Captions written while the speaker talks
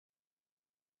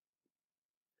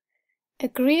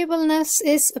Agreeableness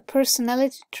is a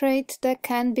personality trait that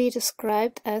can be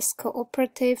described as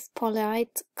cooperative,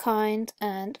 polite, kind,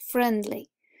 and friendly.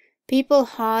 People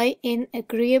high in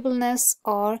agreeableness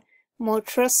are more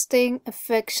trusting,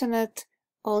 affectionate,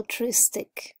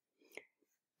 altruistic.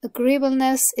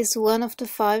 Agreeableness is one of the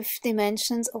 5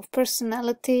 dimensions of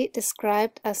personality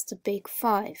described as the Big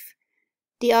Five.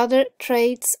 The other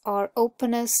traits are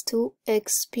openness to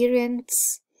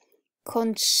experience,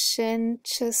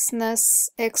 conscientiousness,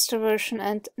 extroversion,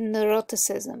 and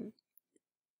neuroticism.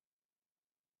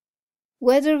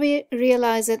 Whether we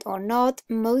realize it or not,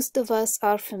 most of us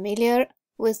are familiar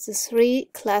with the 3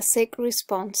 classic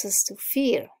responses to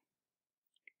fear: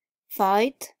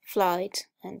 fight, flight,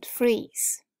 and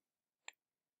freeze.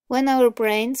 When our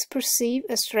brains perceive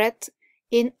a threat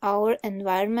in our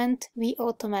environment, we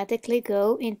automatically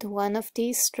go into one of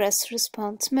these stress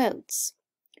response modes.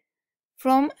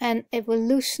 From an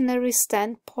evolutionary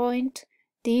standpoint,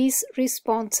 these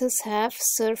responses have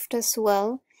served us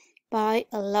well by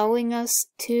allowing us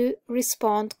to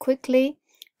respond quickly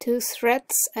to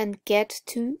threats and get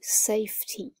to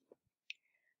safety.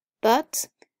 But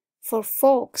for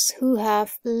folks who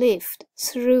have lived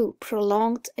through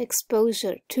prolonged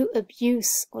exposure to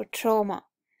abuse or trauma,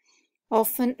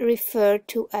 often referred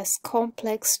to as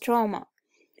complex trauma,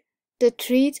 the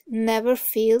threat never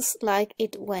feels like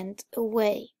it went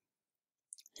away,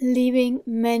 leaving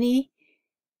many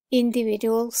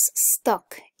individuals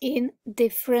stuck in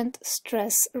different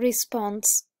stress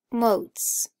response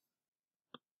modes.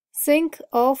 Think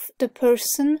of the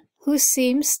person who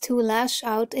seems to lash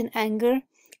out in anger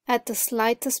at the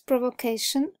slightest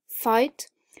provocation, fight,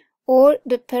 or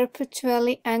the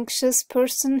perpetually anxious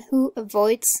person who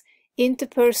avoids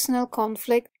interpersonal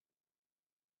conflict,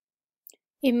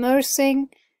 immersing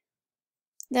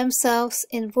themselves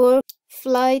in work,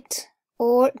 flight,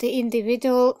 or the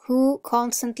individual who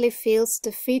constantly feels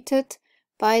defeated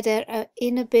by their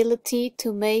inability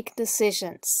to make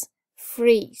decisions,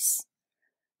 freeze.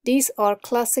 These are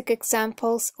classic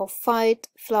examples of fight,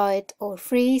 flight, or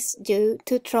freeze due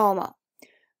to trauma.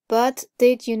 But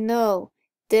did you know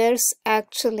there's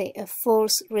actually a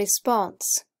 4th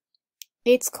response?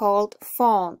 It's called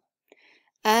Fawn,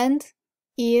 and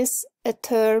is a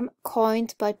term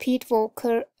coined by Pete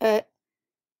Walker, a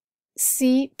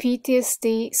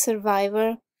CPTSD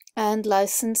survivor and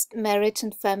licensed marriage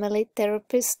and family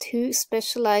therapist who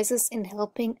specializes in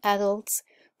helping adults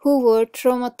who were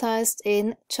traumatized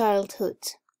in childhood.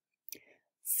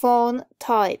 Fawn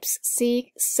types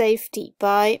seek safety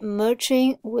by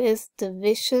merging with the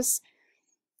vicious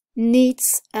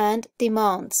needs and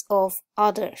demands of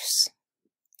others.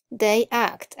 They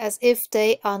act as if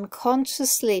they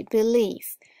unconsciously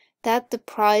believe that the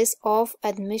price of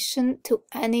admission to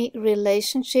any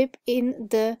relationship in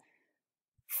the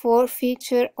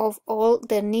forfeiture of all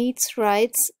their needs,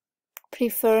 rights,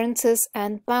 preferences,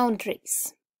 and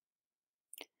boundaries.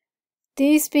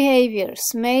 These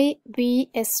behaviors may be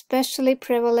especially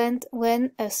prevalent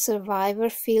when a survivor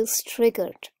feels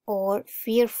triggered or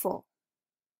fearful.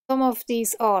 Some of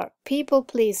these are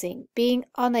people-pleasing, being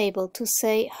unable to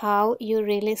say how you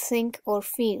really think or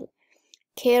feel,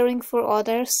 caring for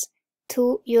others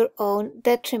to your own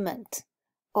detriment,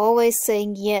 always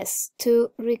saying yes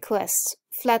to requests,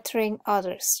 flattering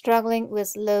others, struggling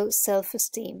with low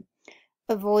self-esteem,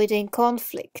 avoiding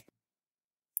conflict,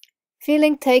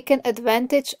 feeling taken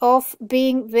advantage of,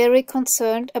 being very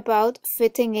concerned about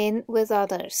fitting in with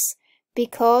others.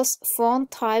 Because Fawn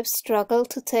types struggle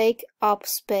to take up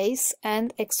space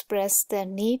and express their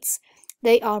needs,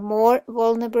 they are more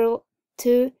vulnerable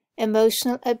to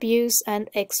emotional abuse and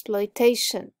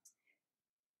exploitation.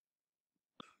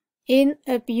 In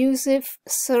abusive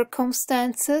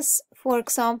circumstances, for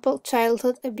example,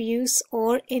 childhood abuse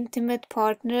or intimate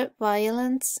partner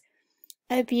violence,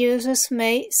 abusers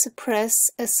may suppress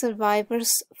a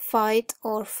survivor's fight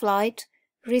or flight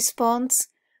response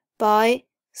by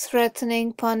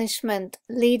threatening punishment,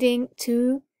 leading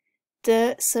to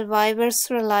the survivor's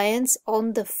reliance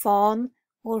on the fawn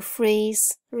or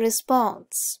freeze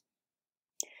response.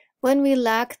 When we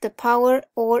lack the power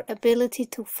or ability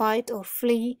to fight or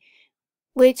flee,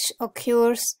 which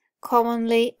occurs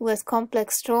commonly with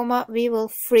complex trauma, we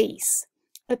will freeze,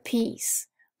 appease,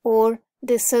 or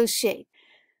dissociate.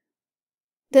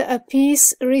 The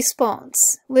appease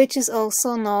response, which is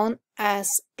also known as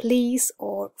please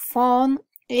or fawn,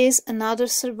 is another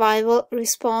survival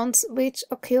response which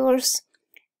occurs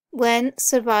when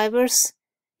survivors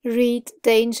read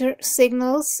danger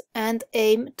signals and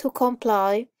aim to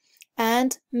comply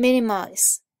and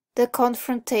minimize the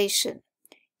confrontation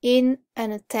in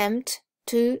an attempt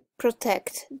to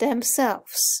protect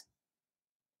themselves.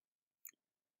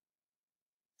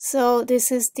 So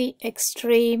this is the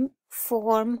extreme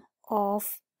form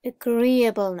of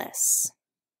agreeableness.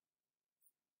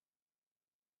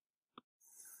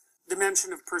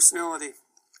 Dimension of personality,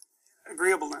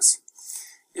 agreeableness,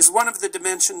 is one of the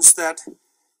dimensions that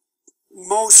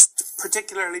most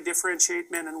particularly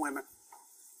differentiate men and women.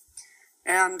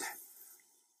 And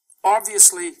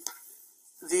obviously,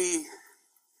 the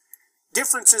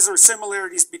differences or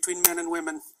similarities between men and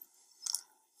women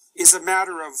is a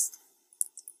matter of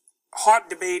hot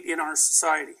debate in our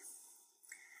society.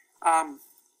 And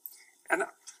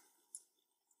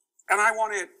I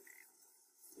want to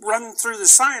run through the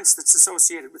science that's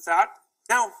associated with that.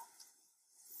 Now,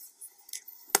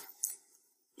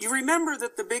 you remember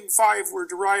that the big five were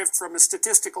derived from a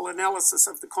statistical analysis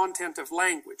of the content of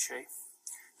language, eh?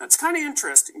 That's kind of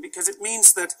interesting because it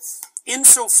means that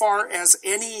insofar as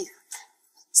any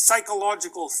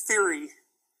psychological theory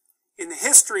in the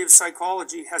history of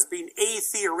psychology has been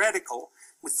atheoretical,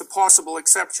 with the possible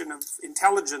exception of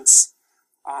intelligence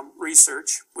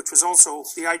research, which was also,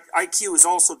 the IQ is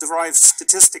also derived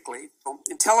statistically.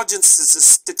 Intelligence is a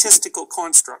statistical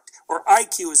construct, or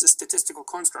IQ is a statistical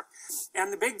construct.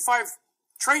 And the big five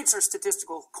traits are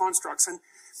statistical constructs. And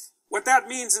what that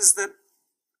means is that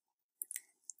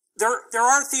there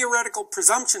are theoretical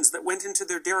presumptions that went into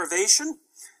their derivation,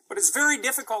 but it's very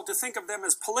difficult to think of them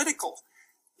as political,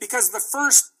 because the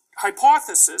first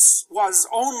hypothesis was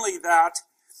only that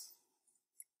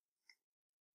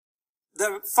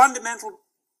the fundamental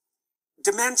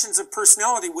dimensions of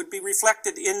personality would be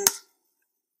reflected in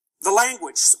the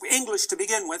language, English to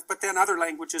begin with, but then other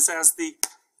languages as the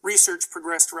research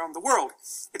progressed around the world.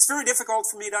 It's very difficult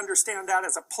for me to understand that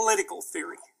as a political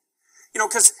theory. You know,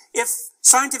 because if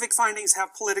scientific findings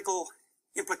have political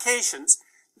implications,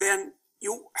 then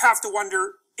you have to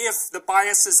wonder if the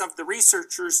biases of the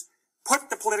researchers put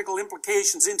the political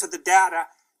implications into the data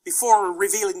before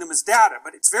revealing them as data.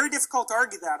 But it's very difficult to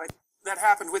argue that. That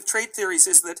happened with trait theories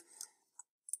is that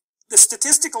the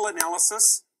statistical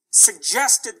analysis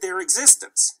suggested their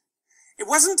existence. It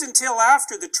wasn't until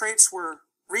after the traits were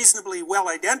reasonably well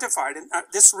identified, and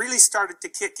this really started to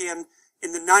kick in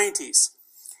the 90s,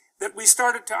 that we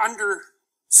started to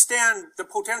understand the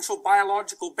potential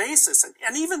biological basis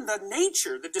and even the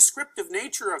nature, the descriptive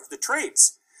nature of the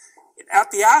traits. At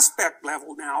the aspect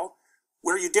level now,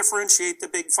 where you differentiate the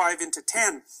big five into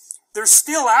 10, there's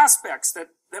still aspects that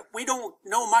we don't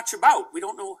know much about. We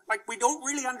don't know, like we don't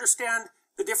really understand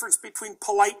the difference between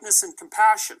politeness and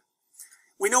compassion.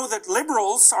 We know that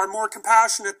liberals are more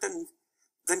compassionate than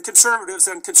conservatives,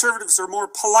 and conservatives are more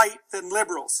polite than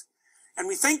liberals. And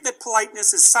we think that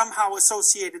politeness is somehow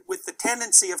associated with the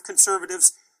tendency of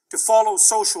conservatives to follow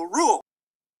social rule.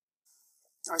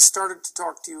 I started to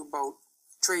talk to you about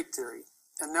trait theory,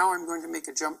 and now I'm going to make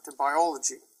a jump to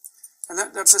biology. And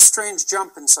that's a strange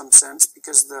jump in some sense,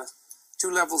 because the two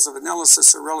levels of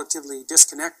analysis are relatively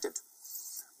disconnected.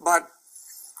 But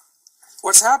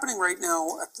what's happening right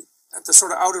now at the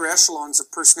sort of outer echelons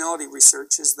of personality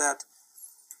research is that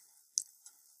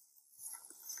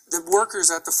the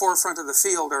workers at the forefront of the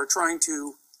field are trying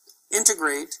to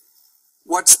integrate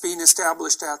what's being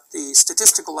established at the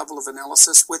statistical level of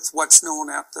analysis with what's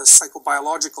known at the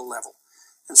psychobiological level.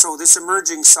 And so this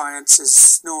emerging science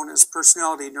is known as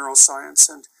personality neuroscience,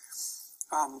 and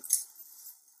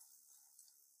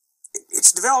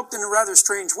it's developed in a rather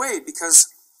strange way, because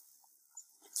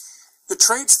the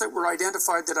traits that were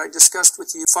identified that I discussed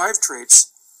with you, 5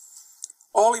 traits,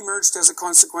 all emerged as a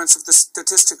consequence of the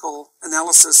statistical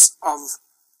analysis of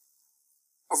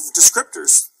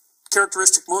descriptors,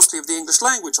 characteristic mostly of the English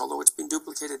language, although it's been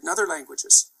duplicated in other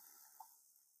languages.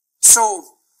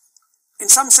 So, in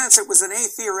some sense, it was an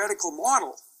atheoretical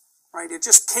model, right? It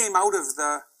just came out of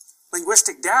the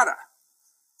linguistic data.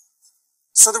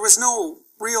 So there was no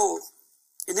real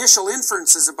initial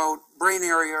inferences about brain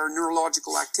area or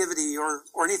neurological activity or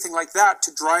anything like that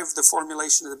to drive the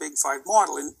formulation of the Big Five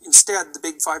model. Instead, the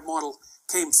Big Five model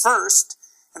came first,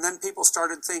 and then people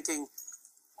started thinking,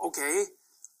 okay,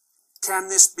 can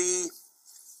this be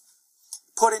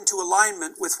put into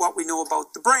alignment with what we know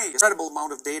about the brain? An incredible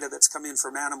amount of data that's come in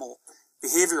from animal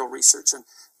behavioral research, and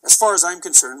as far as I'm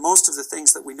concerned, most of the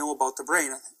things that we know about the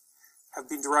brain have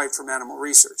been derived from animal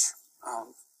research.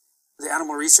 The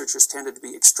animal researchers tended to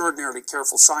be extraordinarily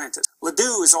careful scientists.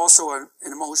 Ledoux is also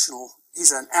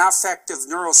he's an affective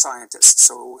neuroscientist,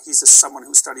 so he's someone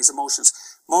who studies emotions,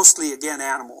 mostly, again,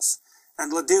 animals.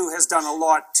 And Ledoux has done a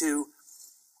lot to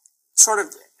sort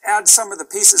of add some of the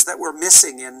pieces that were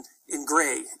missing in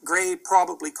Gray. Gray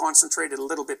probably concentrated a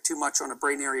little bit too much on a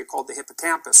brain area called the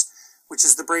hippocampus, which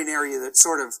is the brain area that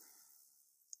sort of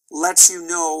lets you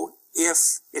know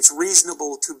if it's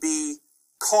reasonable to be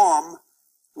calm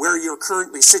where you're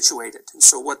currently situated. And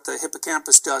so what the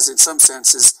hippocampus does in some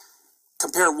sense is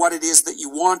compare what it is that you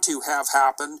want to have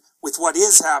happen with what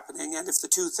is happening, and if the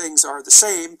two things are the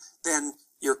same, then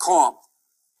you're calm.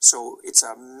 So it's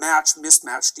a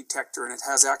match-mismatch detector, and it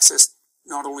has access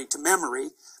not only to memory,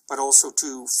 but also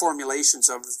to formulations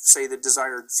of, say, the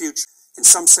desired future. In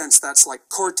some sense, that's like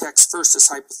cortex versus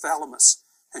hypothalamus,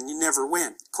 and you never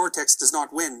win. Cortex does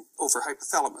not win over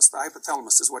hypothalamus. The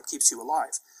hypothalamus is what keeps you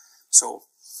alive. So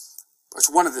it's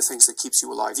one of the things that keeps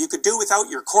you alive. You could do without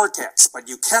your cortex, but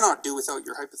you cannot do without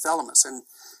your hypothalamus. And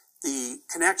the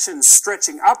connections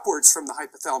stretching upwards from the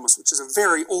hypothalamus, which is a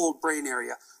very old brain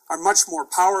area, are much more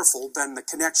powerful than the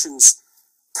connections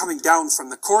coming down from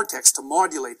the cortex to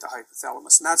modulate the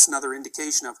hypothalamus. And that's another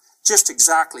indication of just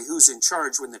exactly who's in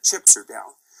charge when the chips are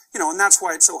down. You know, and that's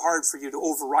why it's so hard for you to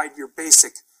override your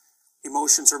basic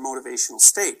emotions or motivational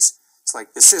states. It's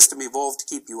like the system evolved to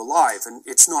keep you alive, and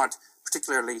it's not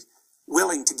particularly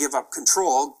willing to give up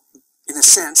control, in a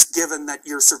sense, given that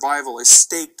your survival is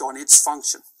staked on its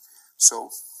function.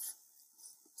 So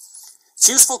it's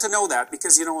useful to know that,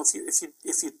 because, you know,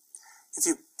 if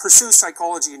you pursue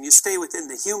psychology and you stay within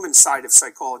the human side of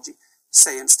psychology,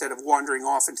 say, instead of wandering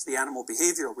off into the animal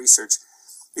behavioral research,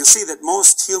 you'll see that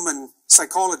most human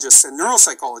psychologists and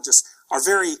neuropsychologists are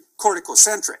very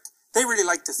corticocentric. They really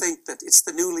like to think that it's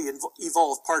the newly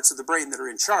evolved parts of the brain that are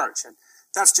in charge, and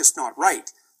that's just not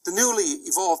right. The newly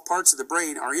evolved parts of the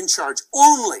brain are in charge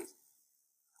only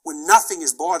when nothing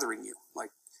is bothering you. Like,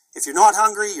 if you're not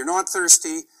hungry, you're not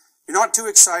thirsty, you're not too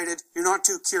excited, you're not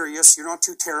too curious, you're not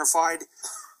too terrified,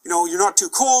 you know, you're not too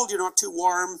cold, you're not too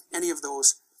warm, any of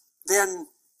those, then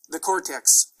the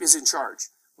cortex is in charge.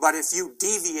 But if you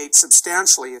deviate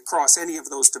substantially across any of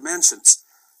those dimensions,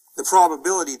 the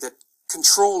probability that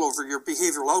control over your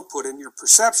behavioral output and your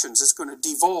perceptions is going to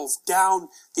devolve down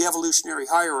the evolutionary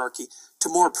hierarchy to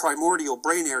more primordial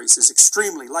brain areas is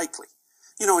extremely likely.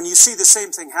 You know, and you see the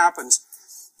same thing happens,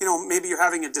 you know, maybe you're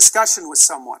having a discussion with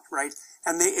someone, right?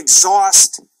 And they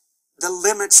exhaust the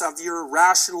limits of your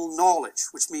rational knowledge,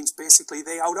 which means basically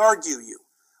they out-argue you.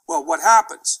 Well, what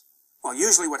happens? Well,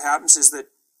 usually what happens is that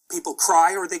people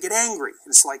cry or they get angry.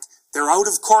 It's like they're out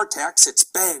of cortex, it's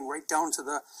bang, right down to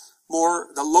the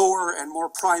lower and more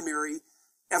primary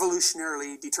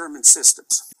evolutionarily determined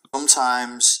systems.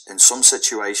 Sometimes, in some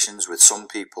situations with some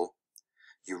people,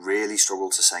 you really struggle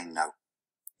to say no.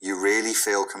 You really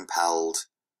feel compelled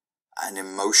at an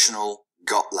emotional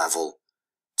gut level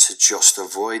to just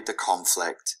avoid the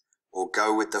conflict or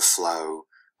go with the flow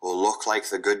or look like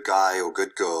the good guy or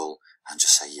good girl and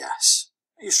just say yes.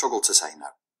 You struggle to say no.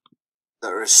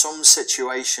 There are some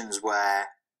situations where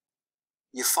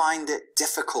you find it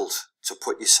difficult to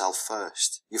put yourself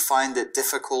first. You find it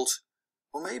difficult,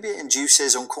 or maybe it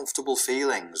induces uncomfortable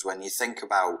feelings when you think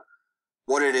about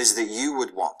what it is that you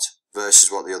would want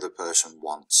versus what the other person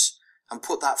wants, and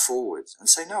put that forward and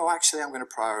say, no, actually, I'm going to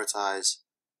prioritize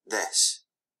this.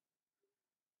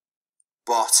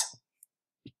 But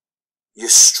you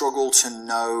struggle to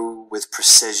know with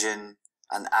precision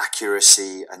and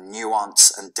accuracy and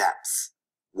nuance and depth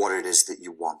what it is that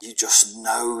you want. You just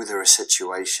know there are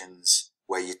situations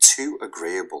where you're too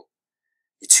agreeable.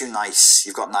 You're too nice.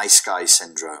 You've got nice guy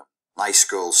syndrome, nice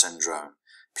girl syndrome,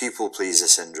 people pleaser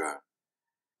syndrome.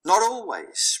 Not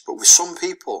always, but with some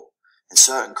people in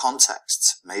certain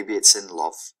contexts. Maybe it's in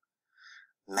love.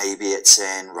 Maybe it's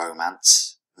in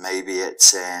romance. Maybe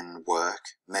it's in work.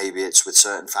 Maybe it's with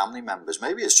certain family members.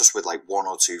 Maybe it's just with like one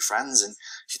or two friends and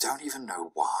you don't even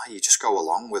know why. You just go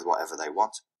along with whatever they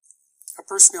want. A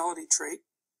personality trait,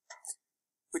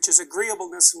 which is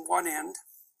agreeableness in one end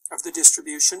of the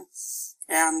distribution,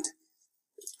 and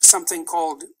something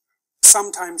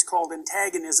sometimes called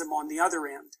antagonism on the other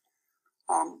end.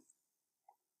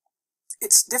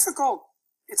 It's a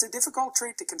difficult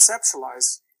trait to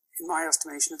conceptualize, in my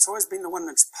estimation. It's always been the one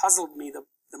that's puzzled me the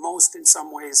most in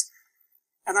some ways.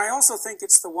 And I also think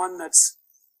it's the one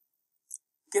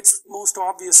gets most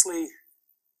obviously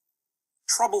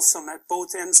troublesome at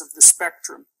both ends of the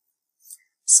spectrum.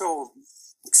 So,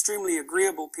 extremely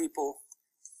agreeable people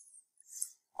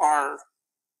are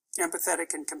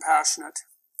empathetic and compassionate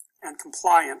and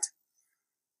compliant.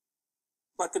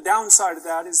 But the downside of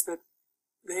that is that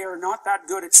they are not that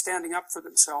good at standing up for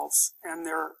themselves,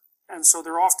 and so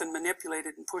they're often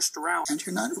manipulated and pushed around. And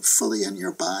you're not fully in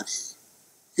your body.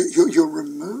 You're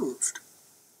removed.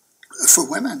 For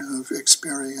women who've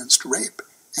experienced rape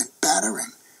and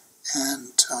battering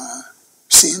and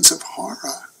scenes of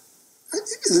horror,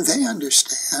 they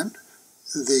understand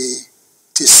the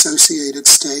dissociated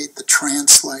state, the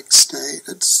trance-like state.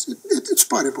 It's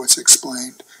part of what's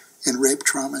explained in rape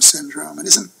trauma syndrome. It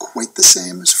isn't quite the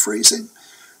same as freezing,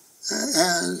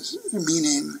 as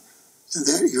meaning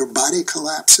that your body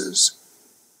collapses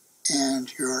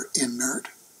and you're inert.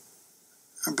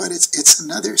 But it's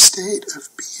another state of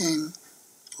being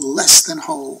less than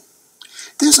whole.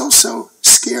 There's also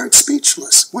scared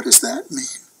speechless. What does that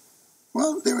mean?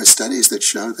 Well, there are studies that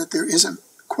show that there isn't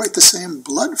quite the same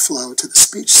blood flow to the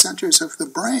speech centers of the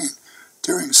brain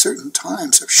during certain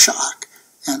times of shock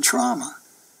and trauma.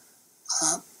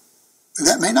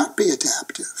 That may not be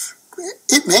adaptive.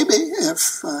 It may be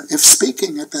if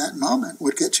speaking at that moment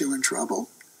would get you in trouble.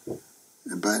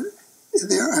 But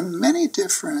there are many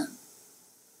different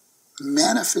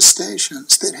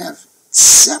manifestations that have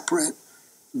separate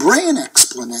brain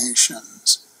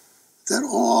explanations that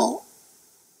all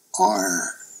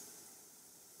are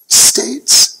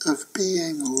states of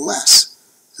being less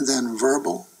than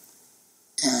verbal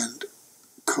and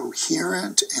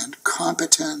coherent and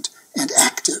competent and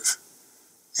active.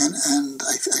 And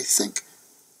I think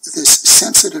this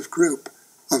sensitive group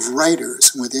of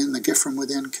writers within the Gift from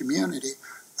Within community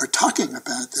are talking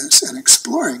about this and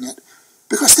exploring it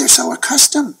because they're so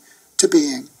accustomed to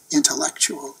being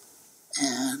intellectual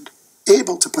and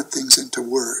able to put things into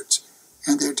words.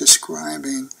 And they're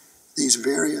describing these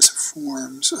various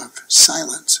forms of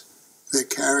silence that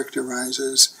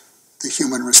characterizes the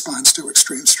human response to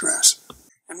extreme stress.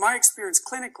 And my experience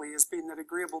clinically has been that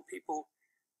agreeable people,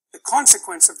 the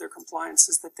consequence of their compliance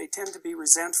is that they tend to be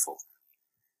resentful.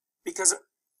 Because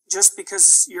just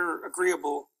because you're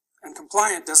agreeable and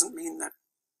compliant doesn't mean that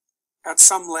at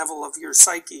some level of your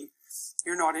psyche,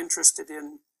 you're not interested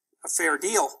in a fair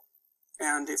deal.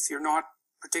 And if you're not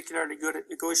particularly good at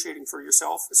negotiating for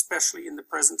yourself, especially in the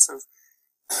presence of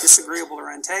disagreeable or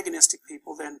antagonistic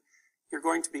people, then you're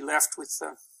going to be left with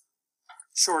the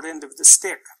short end of the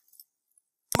stick.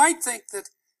 You might think that,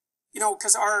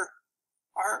 because our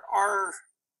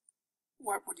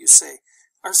what would you say?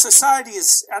 Our society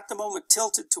is at the moment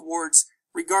tilted towards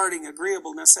regarding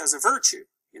agreeableness as a virtue,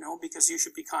 because you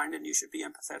should be kind and you should be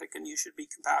empathetic and you should be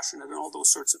compassionate and all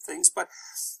those sorts of things. But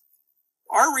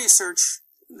our research,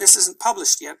 this isn't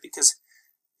published yet because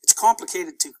it's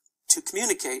complicated to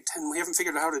communicate and we haven't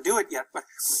figured out how to do it yet. But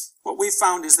what we've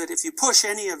found is that if you push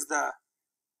any of the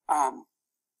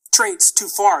traits too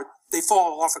far, they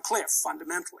fall off a cliff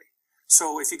fundamentally.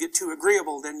 So if you get too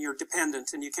agreeable, then you're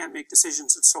dependent and you can't make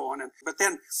decisions and so on. But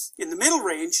then in the middle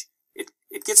range,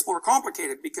 it gets more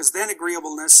complicated because then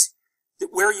agreeableness,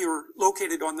 where you're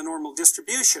located on the normal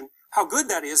distribution, how good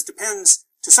that is depends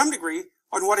to some degree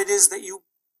on what it is that you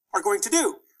are going to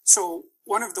do. So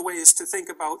one of the ways to think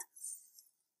about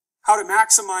how to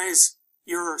maximize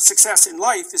your success in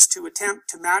life is to attempt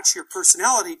to match your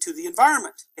personality to the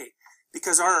environment.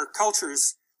 Because our culture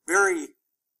is very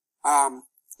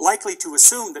likely to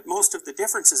assume that most of the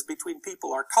differences between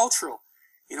people are cultural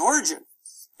in origin.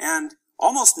 And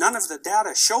almost none of the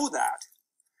data show that.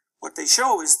 What they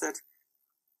show is that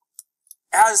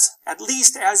at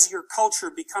least as your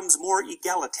culture becomes more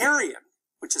egalitarian,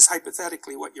 which is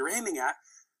hypothetically what you're aiming at,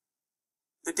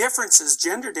 the differences,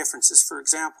 gender differences, for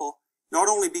example, not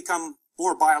only become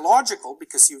more biological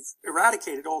because you've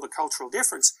eradicated all the cultural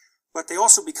difference, but they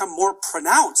also become more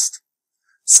pronounced.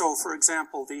 So, for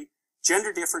example, the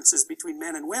gender differences between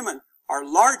men and women are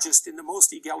largest in the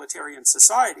most egalitarian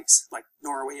societies, like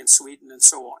Norway and Sweden and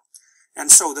so on. And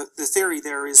so the theory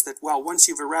there is that, well, once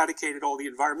you've eradicated all the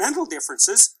environmental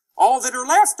differences, all that are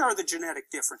left are the genetic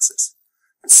differences.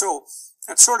 And so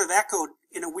that's sort of echoed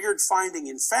in a weird finding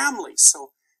in families.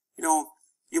 So,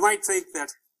 you might think that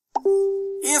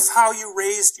if how you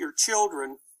raised your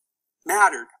children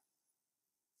mattered,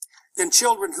 then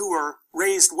children who are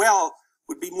raised well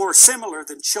would be more similar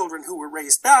than children who were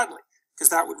raised badly, because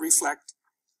that would reflect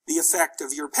the effect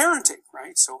of your parenting,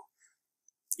 right? So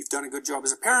you've done a good job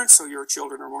as a parent, so your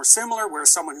children are more similar,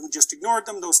 whereas someone who just ignored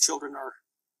them, those children are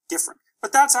different.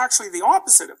 But that's actually the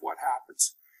opposite of what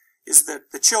happens, is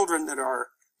that the children that are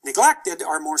neglected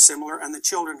are more similar, and the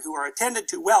children who are attended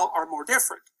to well are more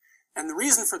different. And the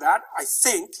reason for that, I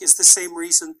think, is the same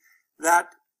reason that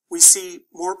we see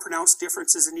more pronounced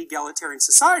differences in egalitarian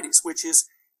societies, which is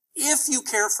if you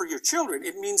care for your children,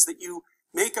 it means that you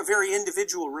make a very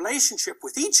individual relationship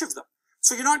with each of them.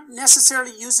 So you're not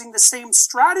necessarily using the same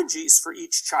strategies for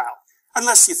each child,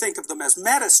 unless you think of them as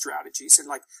meta strategies. And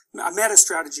like a meta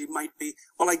strategy might be,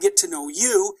 well, I get to know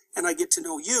you and I get to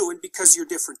know you, and because you're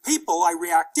different people, I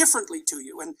react differently to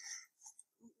you. And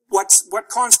what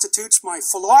constitutes my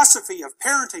philosophy of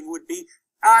parenting would be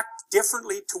act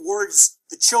differently towards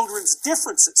the children's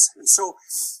differences. And so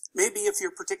maybe if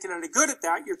you're particularly good at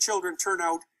that, your children turn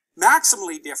out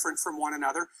maximally different from one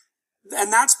another.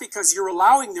 And that's because you're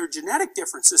allowing their genetic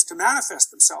differences to manifest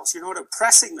themselves. You're not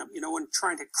oppressing them, and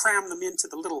trying to cram them into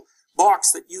the little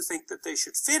box that you think that they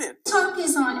should fit in. Talk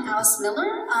is on Alice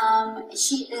Miller.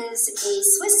 She is a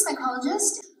Swiss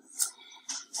psychologist.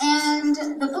 And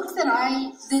the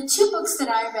two books that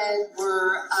I read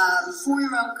were For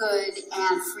Your Own Good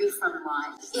and Free from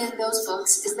Lie. In those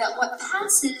books is that what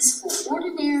passes for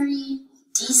ordinary,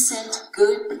 decent,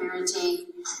 good parenting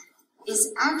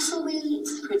is actually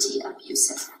pretty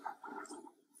abusive.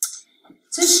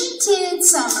 So she did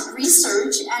some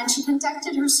research and she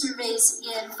conducted her surveys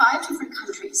in 5 different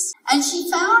countries. And she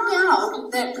found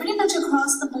out that pretty much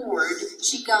across the board,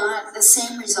 she got the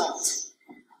same result,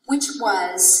 which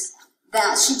was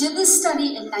that she did this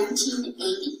study in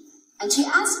 1980. And she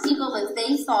asked people if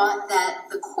they thought that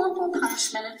the corporal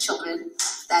punishment of children,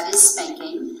 that is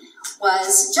spanking,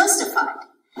 was justified.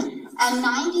 And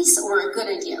or a good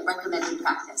idea, recommended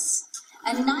practice.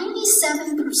 And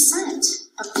 97%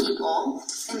 of people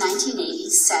in 1980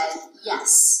 said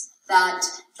yes, that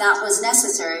was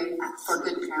necessary for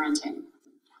good parenting.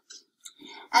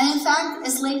 And in fact,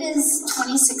 as late as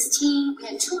 2016, we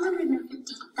had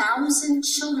 250,000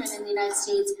 children in the United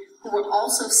States who were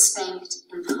also spanked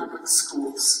in public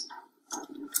schools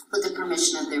with the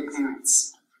permission of their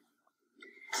parents.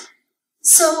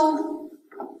 So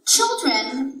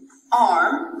children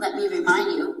are, let me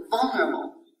remind you,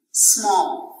 vulnerable,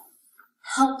 small,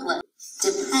 helpless,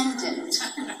 dependent.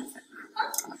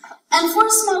 And for a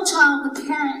small child, the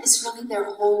parent is really their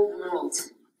whole world.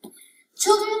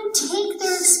 Children take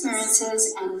their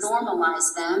experiences and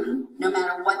normalize them, no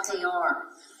matter what they are.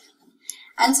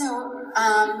 And so,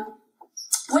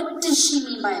 what does she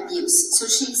mean by abuse? So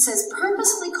she says,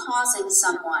 purposely causing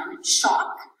someone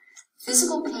shock,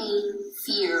 physical pain,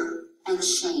 fear, and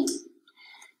shame.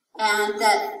 And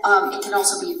that it can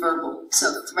also be verbal,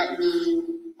 so threatening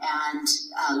and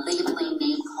labeling,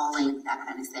 name-calling, that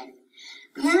kind of thing.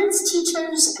 Parents,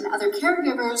 teachers, and other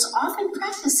caregivers often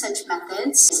practice such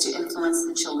methods to influence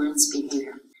the children's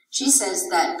behavior. She says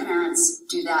that parents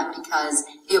do that because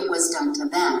it was done to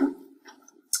them,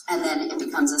 and then it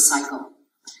becomes a cycle.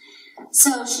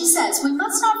 So she says, we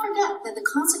must not forget that the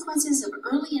consequences of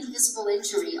early and visible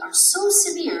injury are so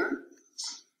severe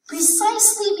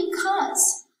precisely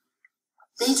because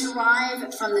they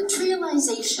derive from the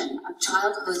trivialization of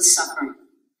childhood suffering.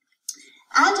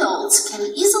 Adults can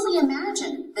easily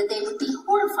imagine that they would be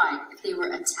horrified if they were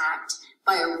attacked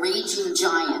by a raging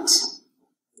giant.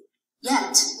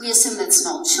 Yet, we assume that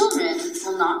small children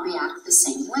will not react the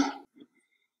same way.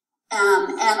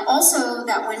 And also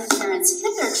that when parents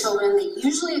hit their children, they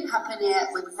usually accompany it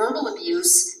with verbal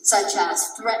abuse, such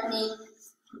as threatening,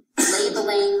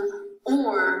 labeling,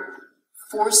 or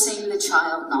forcing the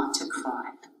child not to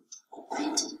cry,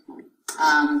 right?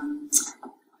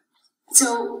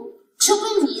 So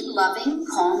children need loving,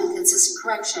 calm, and consistent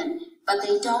correction, but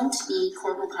they don't need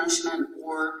corporal punishment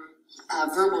or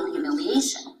verbal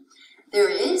humiliation. There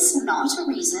is not a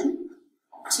reason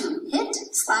to hit,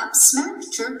 slap, smack,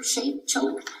 jerk, shake,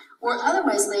 choke, or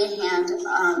otherwise lay a hand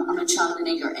on a child in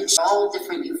anger. And all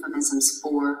different euphemisms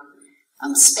for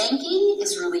spanking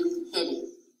is really hitting.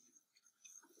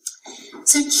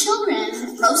 So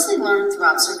children mostly learn through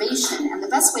observation, and the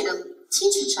best way to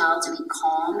teach a child to be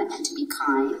calm and to be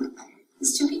kind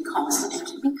is to be calm and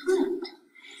to be kind.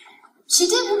 She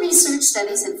did her research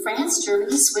studies in France,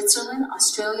 Germany, Switzerland,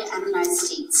 Australia, and the United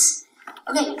States.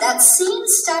 Okay, that same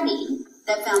study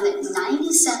that found that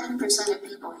 97% of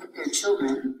people hit their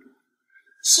children,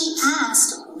 she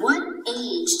asked what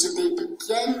age did they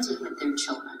begin to hit their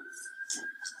children?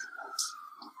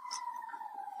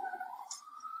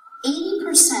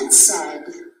 80% said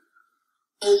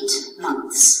 8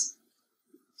 months.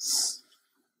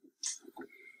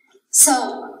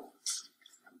 So,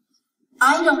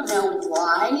 I don't know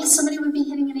why somebody would be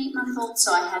hitting an 8-month-old,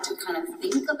 so I had to kind of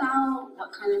think about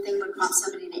what kind of thing would prompt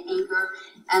somebody to anger.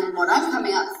 And what I'm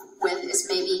coming up with is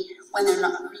maybe when they're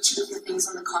not reaching for things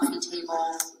on the coffee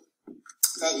table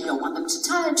that you don't want them to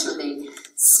touch, or they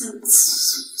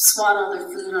swat all their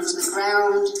food onto the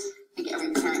ground. I think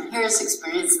every parent here has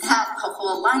experienced that. The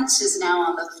whole lunch is now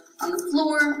on the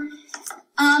floor.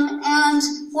 And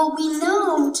what we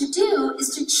know to do is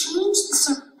to change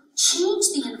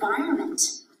the environment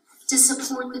to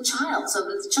support the child so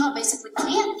that the child basically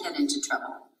can't get into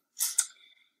trouble.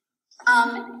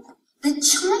 The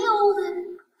child,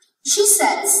 she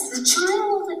says, the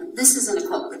child, this isn't a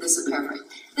quote, but this is a paraphrase,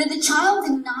 that the child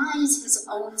denies his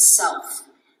own self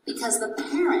because the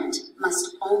parent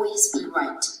must always be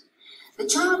right. The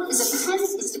child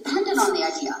is dependent on the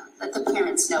idea that the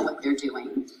parents know what they're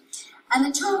doing, and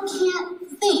the child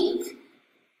can't think,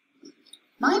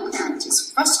 my parent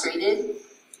is frustrated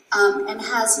and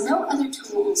has no other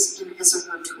tools in his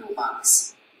or her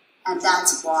toolbox, and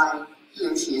that's why he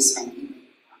or she is fainting.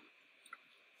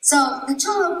 So the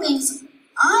child thinks,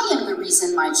 I am the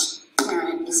reason my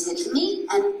parent is hitting me,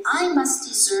 and I must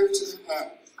deserve to be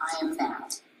hit. I am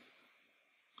bad.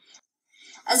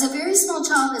 As a very small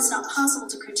child, it's not possible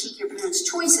to critique your parents'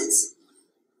 choices.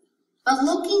 But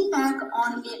looking back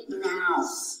on it now,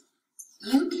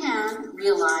 you can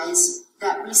realize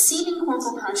that receiving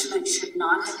corporal punishment should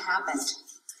not have happened.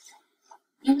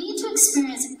 You need to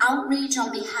experience outrage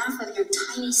on behalf of your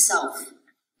tiny self,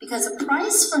 because the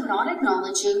price for not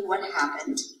acknowledging what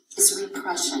happened is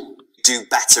repression. Do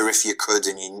better if you could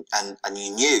and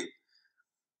you knew,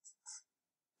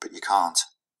 but you can't,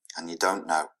 and you don't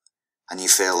know, and you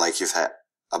feel like you've hit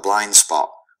a blind spot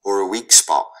or a weak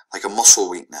spot, like a muscle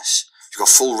weakness. You've got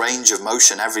full range of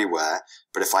motion everywhere,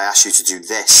 but if I ask you to do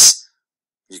this,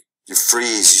 you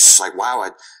freeze. You're just like, wow,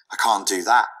 I can't do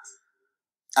that.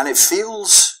 And it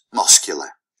feels muscular.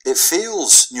 It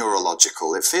feels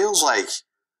neurological. It feels like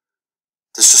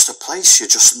there's just a place you're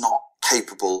just not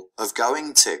capable of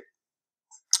going to.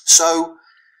 So,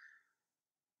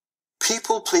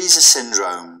 people pleaser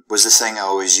syndrome was the thing I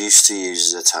always used to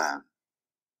use as a term.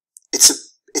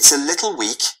 It's a little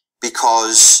weak,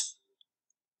 because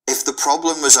if the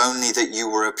problem was only that you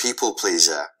were a people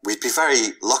pleaser, we'd be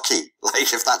very lucky,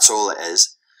 like if that's all it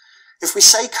is. If we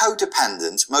say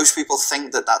codependent, most people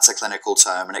think that that's a clinical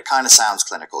term, and it kind of sounds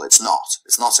clinical. It's not.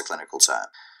 It's not a clinical term.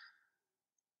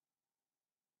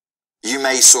 You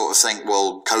may sort of think,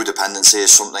 well, codependency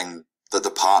is something that the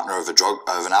partner of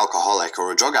an alcoholic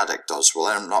or a drug addict does. Well,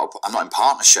 I'm not in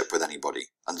partnership with anybody,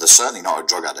 and they're certainly not a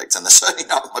drug addict, and they're certainly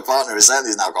not, my partner is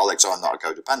certainly an alcoholic, so I'm not a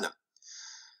codependent.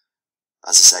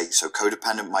 As I say, so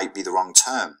codependent might be the wrong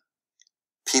term.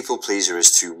 People pleaser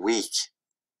is too weak.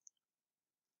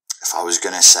 If I was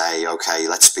going to say, okay,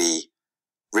 let's be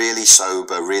really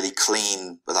sober, really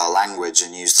clean with our language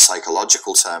and use the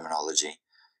psychological terminology,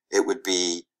 it would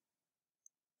be,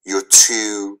 you're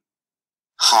too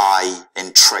high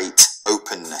in trait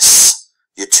openness.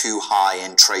 You're too high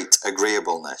in trait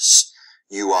agreeableness.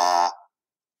 You are,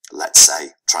 let's say,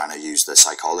 trying to use the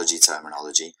psychology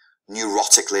terminology,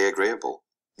 neurotically agreeable,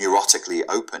 neurotically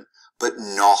open, but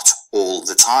not all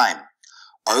the time.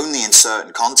 Only in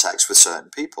certain contexts with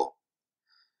certain people.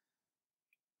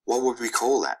 What would we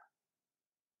call that?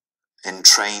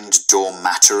 Entrained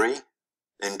dormatory?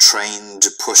 Entrained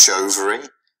pushovery?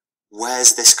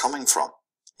 Where's this coming from?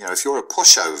 You know, if you're a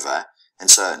pushover in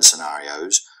certain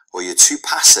scenarios, or you're too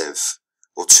passive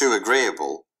or too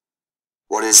agreeable,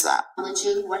 what is that?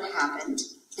 Acknowledging what happened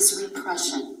is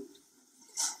repression.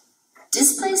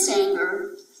 Displaced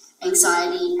anger,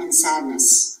 anxiety, and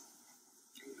sadness.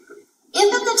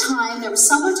 If at the time there was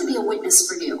someone to be a witness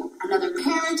for you, another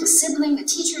parent, a sibling, a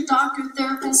teacher, doctor,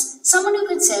 therapist, someone who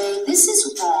could say, this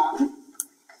is wrong,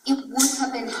 it would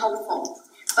have been helpful.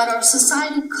 But our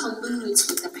society colludes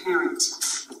with the parent.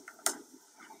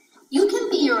 You can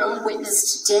be your own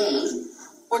witness today,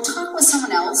 or talk with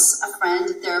someone else, a friend,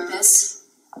 a therapist,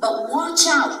 but watch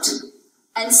out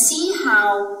and see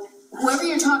how whoever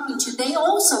you're talking to, they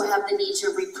also have the need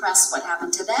to repress what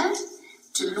happened to them,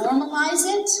 to normalize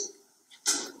it,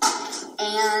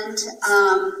 and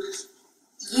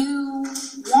you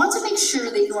want to make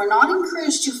sure that you are not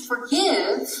encouraged to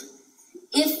forgive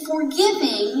if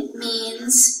forgiving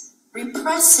means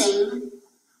repressing,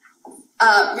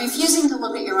 refusing to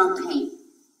look at your own pain.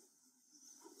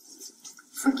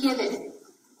 Forgive it.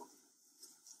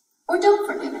 Or don't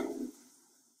forgive it.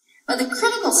 But the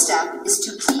critical step is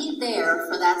to be there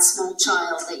for that small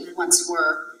child that you once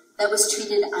were, that was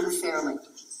treated unfairly.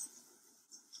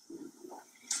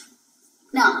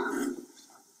 Now,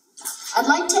 I'd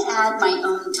like to add my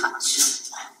own touch.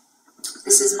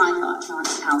 This is my thought, not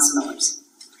Alice Miller's.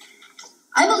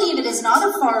 I believe it is not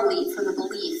a far leap from the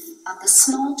belief of the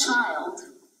small child,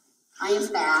 I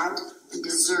am bad and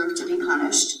deserve to be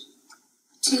punished,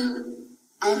 to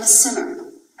I am a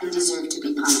sinner and deserve to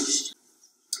be punished.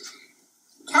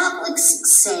 Catholics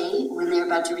say when they're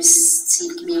about to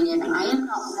receive communion, I am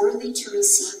not worthy to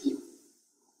receive you,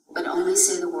 but only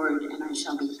say the word and I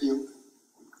shall be healed.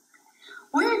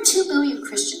 Where are 2 billion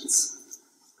Christians?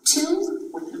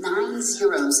 2 with 9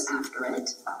 zeros after it.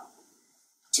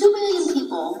 2 billion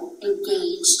people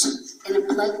engaged in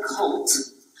a blood cult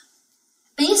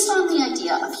based on the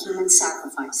idea of human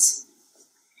sacrifice.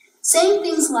 Saying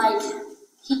things like,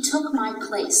 he took my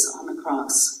place on the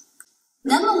cross.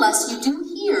 Nonetheless, you do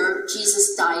hear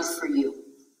Jesus died for you.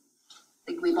 I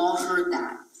think we've all heard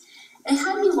that. It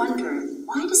had me wondering,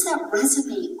 why does that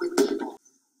resonate with people?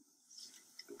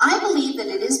 I believe that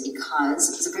it is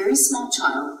because, as a very small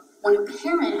child, when a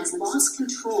parent has lost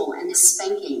control and is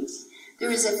spanking,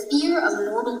 there is a fear of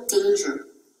mortal danger.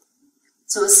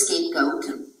 So a scapegoat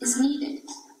is needed.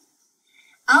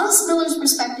 Alice Miller's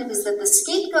perspective is that the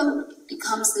scapegoat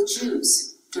becomes the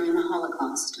Jews during the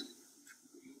Holocaust.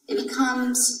 It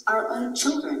becomes our own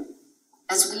children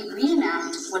as we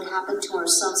reenact what happened to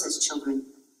ourselves as children,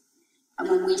 and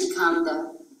when we become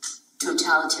the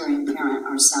totalitarian parent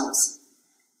ourselves.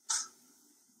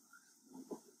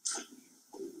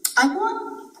 I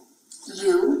want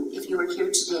you, if you are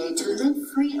here today, to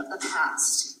live free of the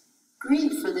past.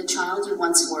 Grieve for the child you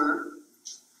once were.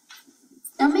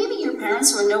 Now, maybe your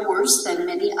parents were no worse than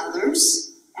many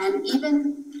others, and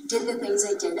even did the things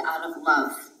they did out of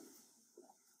love.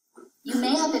 You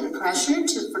may have been pressured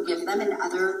to forgive them in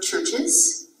other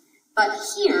churches, but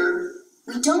here,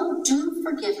 we don't do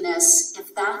forgiveness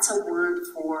if that's a word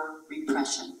for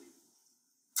repression.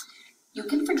 You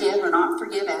can forgive or not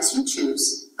forgive as you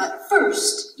choose, but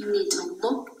first, you need to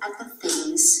look at the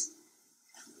things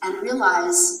and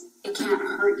realize it can't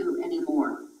hurt you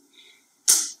anymore.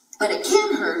 But it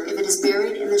can hurt if it is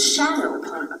buried in the shadow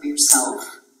part of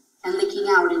yourself and leaking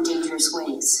out in dangerous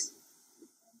ways.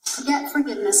 Forget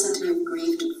forgiveness until you've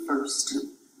grieved first.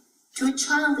 To a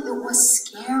child, it was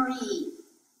scary,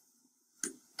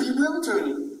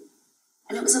 bewildering,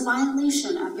 and it was a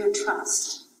violation of your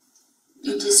trust.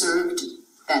 You deserved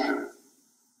better.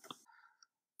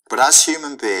 But as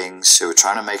human beings who are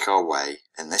trying to make our way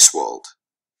in this world,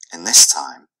 in this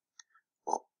time,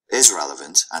 what is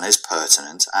relevant and is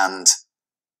pertinent and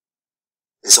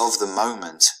is of the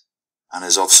moment and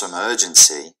is of some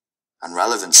urgency and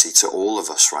relevancy to all of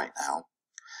us right now,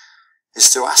 is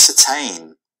to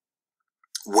ascertain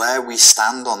where we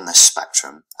stand on this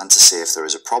spectrum and to see if there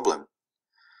is a problem.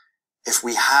 If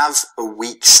we have a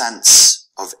weak sense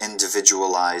of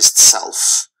individualized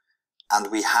self, and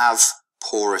we have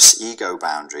porous ego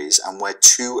boundaries, and we're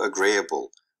too agreeable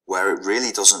where it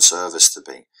really doesn't serve us to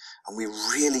be, and we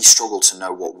really struggle to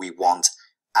know what we want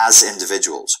as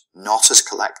individuals, not as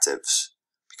collectives,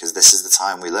 because this is the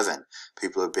time we live in.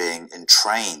 People are being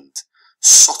entrained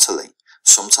subtly,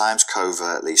 sometimes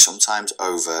covertly, sometimes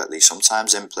overtly,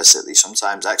 sometimes implicitly,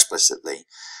 sometimes explicitly,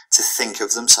 to think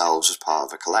of themselves as part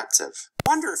of a collective. I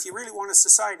wonder if you really want a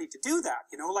society to do that,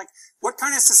 like, what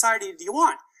kind of society do you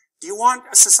want? Do you want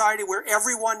a society where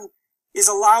everyone is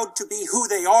allowed to be who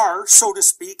they are, so to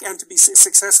speak, and to be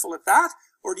successful at that?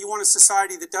 Or do you want a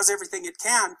society that does everything it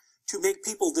can to make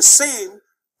people the same,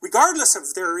 regardless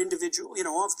of their individual,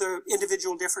 of the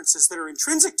individual differences that are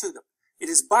intrinsic to them? It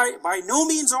is by no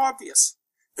means obvious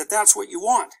that that's what you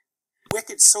want.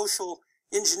 Wicked social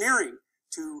engineering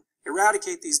to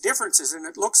eradicate these differences, and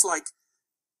it looks like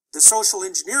the social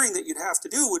engineering that you'd have to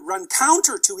do would run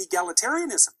counter to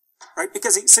egalitarianism, right?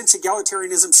 Because since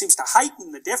egalitarianism seems to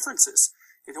heighten the differences,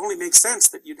 it only makes sense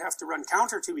that you'd have to run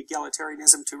counter to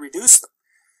egalitarianism to reduce them.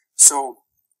 So